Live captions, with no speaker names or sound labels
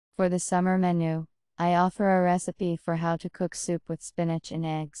For the summer menu, I offer a recipe for how to cook soup with spinach and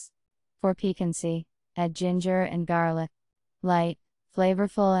eggs. For piquancy, add ginger and garlic. Light,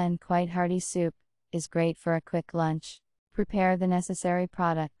 flavorful and quite hearty soup is great for a quick lunch. Prepare the necessary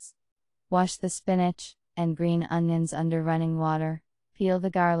products. Wash the spinach and green onions under running water. Peel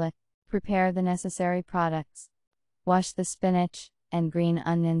the garlic. Prepare the necessary products. Wash the spinach and green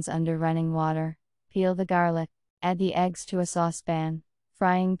onions under running water. Peel the garlic. Add the eggs to a saucepan.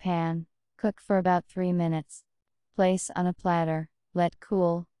 Frying pan. Cook for about 3 minutes. Place on a platter. Let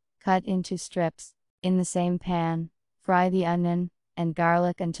cool. Cut into strips. In the same pan, fry the onion and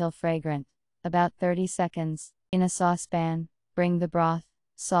garlic until fragrant. About 30 seconds. In a saucepan, bring the broth,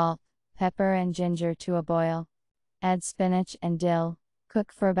 salt, pepper and ginger to a boil. Add spinach and dill.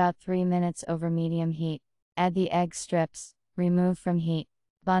 Cook for about 3 minutes over medium heat. Add the egg strips. Remove from heat.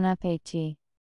 Bon appétit.